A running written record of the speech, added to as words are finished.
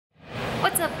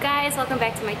What's up guys, welcome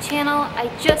back to my channel.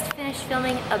 I just finished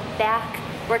filming a back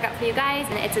workout for you guys,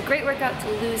 and it's a great workout to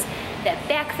lose that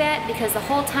back fat because the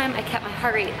whole time I kept my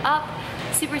heart rate up,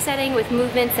 supersetting with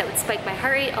movements that would spike my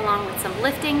heart rate along with some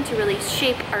lifting to really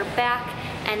shape our back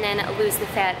and then lose the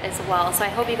fat as well. So I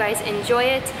hope you guys enjoy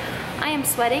it. I am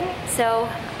sweating, so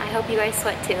I hope you guys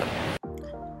sweat too.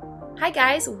 Hi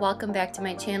guys, welcome back to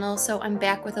my channel. So I'm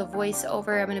back with a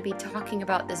voiceover. I'm going to be talking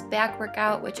about this back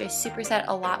workout, which I superset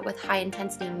a lot with high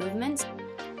intensity movements.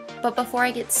 But before I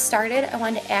get started, I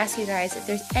wanted to ask you guys if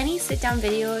there's any sit down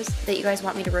videos that you guys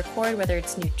want me to record, whether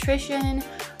it's nutrition,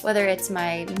 whether it's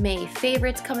my May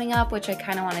favorites coming up, which I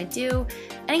kind of want to do.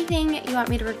 Anything you want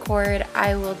me to record,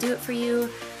 I will do it for you.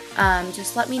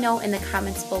 Just let me know in the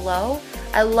comments below.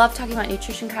 I love talking about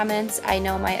nutrition comments. I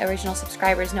know my original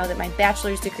subscribers know that my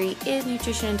bachelor's degree is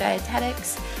nutrition and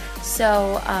dietetics.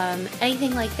 So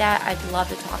anything like that, I'd love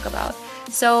to talk about.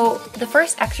 So the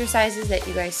first exercises that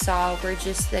you guys saw were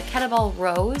just the kettlebell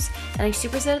rows, and I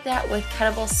supersetted that with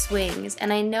kettlebell swings.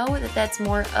 And I know that that's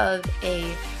more of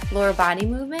a lower body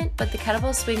movement, but the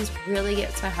kettlebell swings really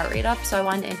gets my heart rate up, so I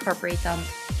wanted to incorporate them.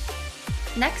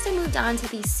 Next, I moved on to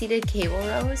these seated cable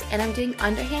rows, and I'm doing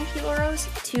underhand cable rows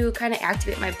to kind of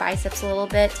activate my biceps a little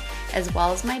bit as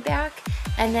well as my back.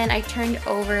 And then I turned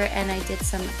over and I did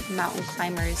some mountain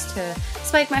climbers to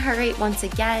spike my heart rate once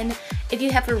again. If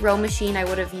you have a row machine, I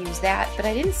would have used that, but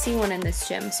I didn't see one in this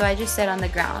gym, so I just sat on the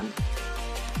ground.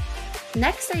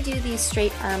 Next, I do these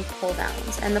straight arm pull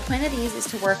downs, and the point of these is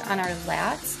to work on our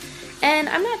lats. And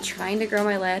I'm not trying to grow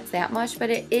my lats that much,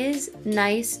 but it is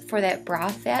nice for that bra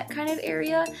fat kind of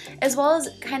area, as well as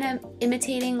kind of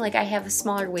imitating like I have a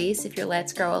smaller waist if your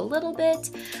lats grow a little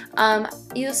bit.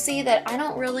 You'll see that I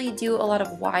don't really do a lot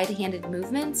of wide-handed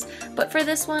movements, but for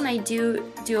this one I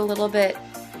do a little bit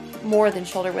more than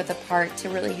shoulder width apart to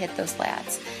really hit those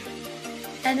lats.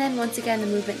 And then once again, the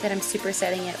movement that I'm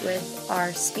supersetting it with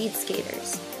are speed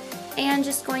skaters. And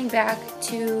just going back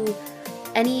to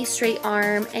any straight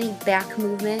arm, any back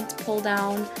movement, pull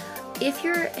down. If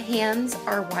your hands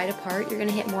are wide apart, you're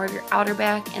gonna hit more of your outer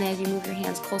back, and as you move your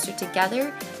hands closer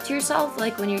together to yourself,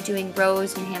 like when you're doing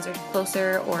rows and your hands are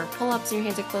closer, or pull-ups and your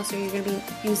hands are closer, you're gonna be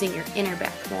using your inner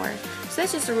back more. So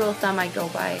that's just a rule of thumb I go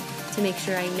by to make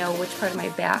sure I know which part of my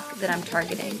back that I'm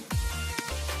targeting.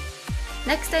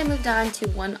 Next, I moved on to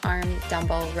one arm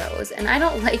dumbbell rows, and I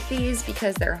don't like these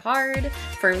because they're hard.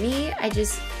 For me,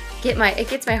 it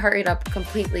gets my heart rate up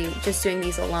completely just doing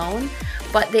these alone,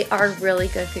 but they are really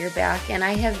good for your back, and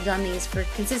I have done these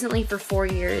consistently for 4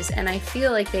 years, and I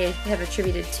feel like they have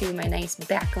attributed to my nice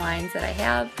back lines that I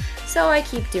have, so I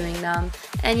keep doing them.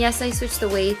 And yes, I switch the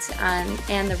weight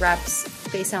and the reps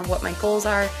based on what my goals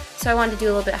are, so I wanted to do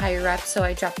a little bit higher reps, so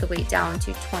I dropped the weight down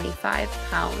to 25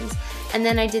 pounds. And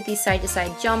then I did these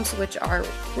side-to-side jumps, which are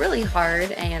really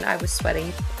hard, and I was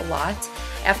sweating a lot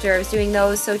after I was doing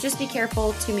those, so just be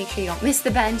careful to make sure you don't miss the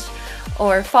bench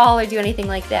or fall or do anything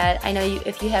like that. I know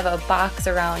if you have a box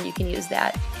around, you can use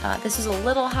that. This was a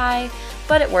little high,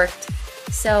 but it worked.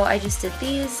 So I just did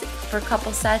these for a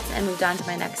couple sets and moved on to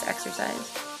my next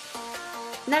exercise.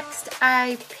 Next,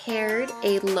 I paired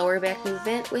a lower back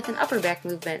movement with an upper back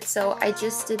movement. So I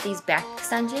just did these back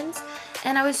extensions,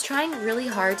 and I was trying really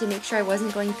hard to make sure I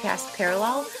wasn't going past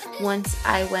parallel once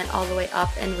I went all the way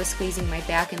up and was squeezing my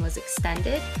back and was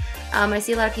extended. I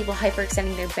see a lot of people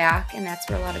hyperextending their back, and that's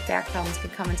where a lot of back problems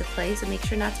can come into play, so make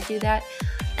sure not to do that.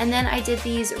 And then I did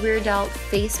these rear delt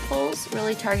face pulls,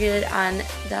 really targeted on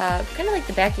the kind of like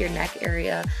the back of your neck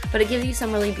area, but it gives you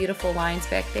some really beautiful lines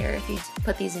back there if you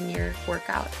put these in your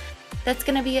workout. That's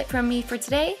going to be it from me for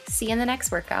today. See you in the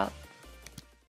next workout.